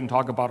celebrate and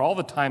talk about all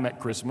the time at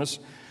Christmas.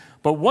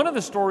 But one of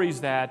the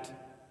stories that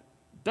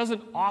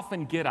doesn't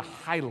often get a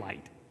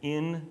highlight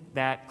in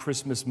that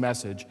Christmas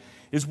message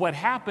is what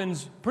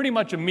happens pretty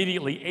much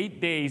immediately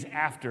 8 days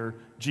after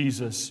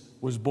Jesus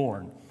was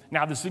born.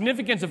 Now, the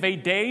significance of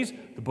 8 days,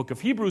 the book of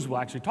Hebrews will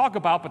actually talk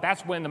about, but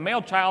that's when the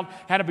male child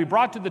had to be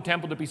brought to the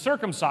temple to be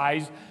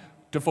circumcised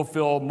to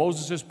fulfill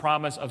Moses'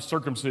 promise of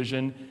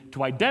circumcision,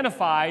 to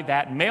identify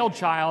that male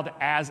child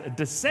as a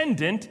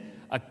descendant,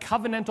 a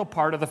covenantal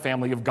part of the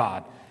family of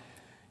God.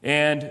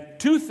 And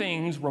two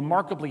things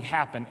remarkably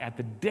happen at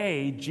the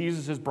day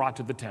Jesus is brought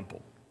to the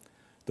temple.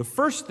 The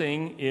first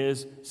thing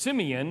is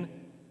Simeon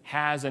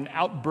has an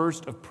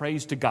outburst of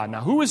praise to God.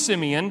 Now, who is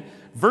Simeon?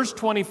 Verse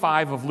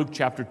 25 of Luke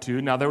chapter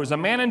 2. Now, there was a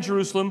man in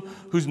Jerusalem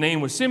whose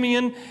name was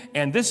Simeon,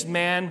 and this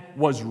man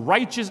was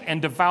righteous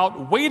and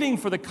devout, waiting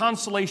for the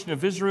consolation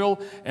of Israel,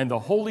 and the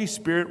Holy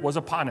Spirit was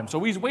upon him.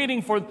 So he's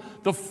waiting for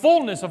the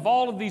fullness of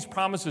all of these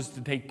promises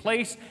to take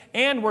place,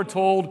 and we're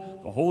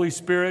told the Holy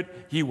Spirit,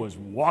 he was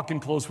walking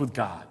close with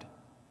God.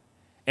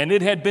 And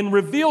it had been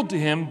revealed to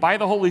him by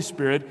the Holy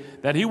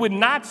Spirit that he would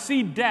not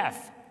see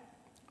death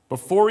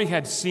before he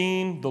had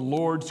seen the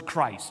Lord's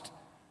Christ.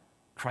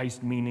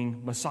 Christ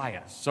meaning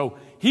Messiah. So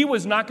he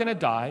was not going to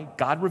die.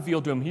 God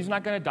revealed to him he's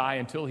not going to die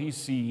until he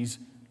sees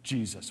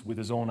Jesus with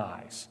his own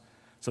eyes.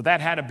 So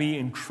that had to be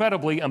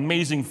incredibly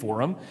amazing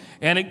for him.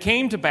 And it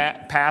came to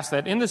pass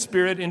that in the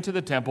Spirit into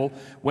the temple,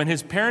 when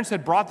his parents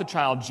had brought the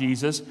child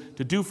Jesus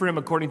to do for him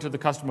according to the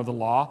custom of the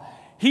law,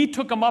 he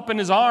took him up in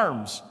his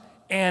arms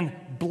and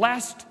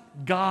blessed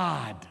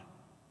God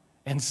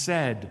and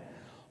said,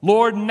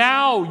 Lord,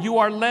 now you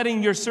are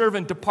letting your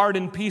servant depart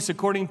in peace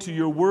according to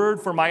your word,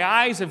 for my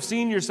eyes have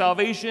seen your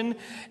salvation,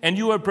 and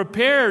you have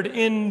prepared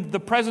in the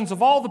presence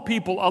of all the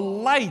people a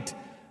light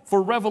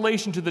for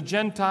revelation to the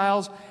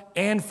Gentiles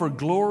and for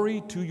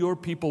glory to your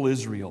people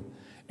Israel.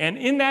 And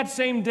in that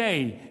same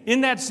day,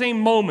 in that same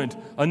moment,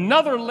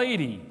 another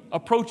lady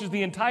approaches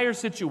the entire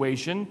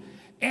situation,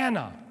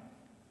 Anna,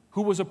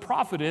 who was a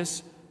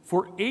prophetess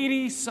for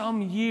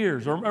 80-some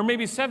years, or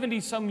maybe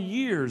 70-some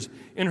years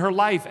in her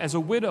life as a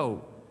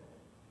widow.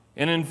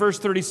 And in verse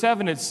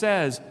 37 it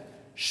says,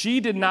 she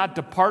did not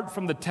depart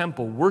from the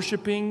temple,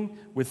 worshiping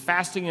with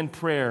fasting and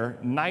prayer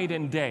night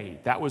and day.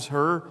 That was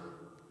her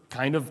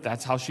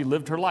that's how she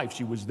lived her life.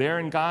 She was there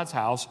in God's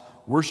house,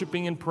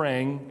 worshiping and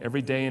praying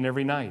every day and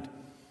every night.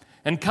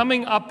 And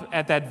coming up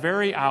at that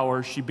very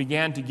hour, she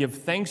began to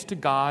give thanks to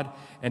God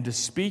and to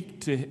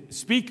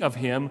speak of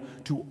him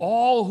to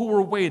all who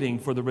were waiting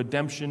for the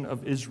redemption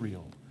of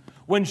Israel.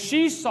 When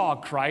she saw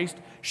Christ,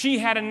 she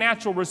had a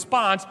natural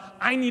response,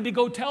 I need to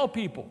go tell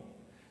people.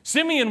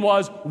 Simeon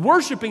was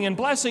worshiping and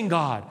blessing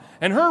God,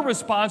 and her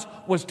response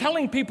was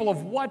telling people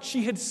of what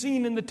she had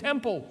seen in the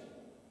temple.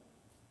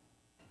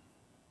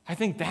 I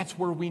think that's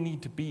where we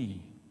need to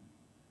be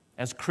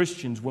as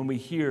Christians when we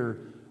hear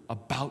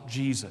about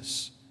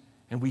Jesus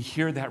and we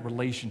hear that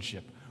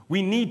relationship.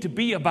 We need to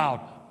be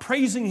about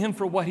praising him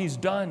for what he's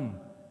done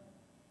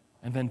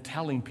and then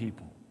telling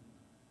people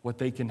what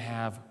they can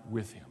have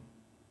with him.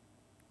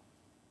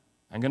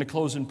 I'm going to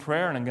close in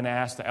prayer, and I'm going to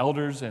ask the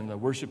elders and the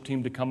worship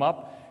team to come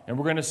up, and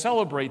we're going to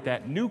celebrate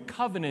that new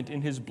covenant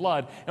in his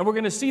blood, and we're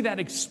going to see that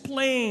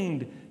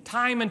explained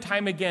time and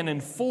time again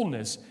in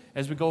fullness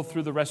as we go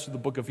through the rest of the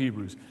book of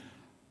Hebrews.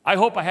 I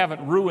hope I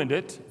haven't ruined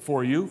it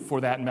for you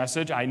for that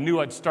message. I knew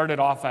I'd started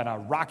off at a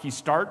rocky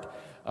start,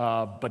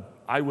 but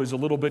I was a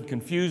little bit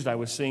confused. I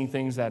was seeing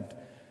things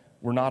that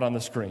were not on the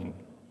screen.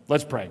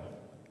 Let's pray.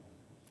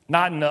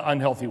 Not in an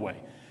unhealthy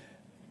way.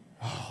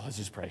 Let's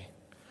just pray.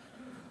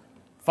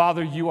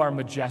 Father, you are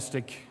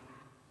majestic.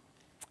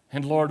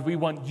 And Lord, we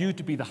want you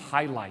to be the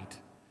highlight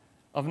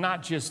of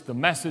not just the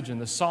message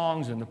and the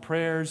songs and the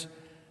prayers,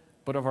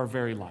 but of our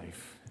very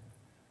life.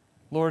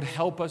 Lord,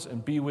 help us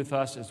and be with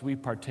us as we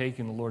partake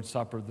in the Lord's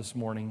Supper this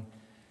morning,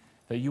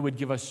 that you would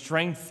give us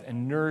strength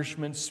and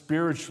nourishment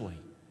spiritually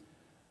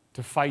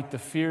to fight the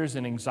fears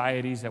and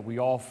anxieties that we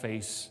all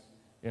face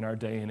in our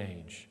day and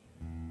age.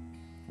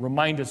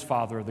 Remind us,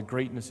 Father, of the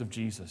greatness of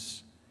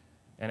Jesus.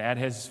 And at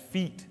his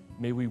feet,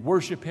 may we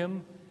worship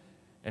him,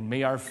 and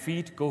may our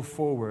feet go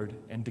forward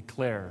and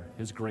declare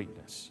his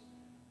greatness.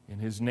 In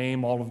his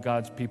name, all of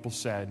God's people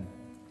said,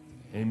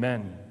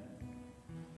 amen.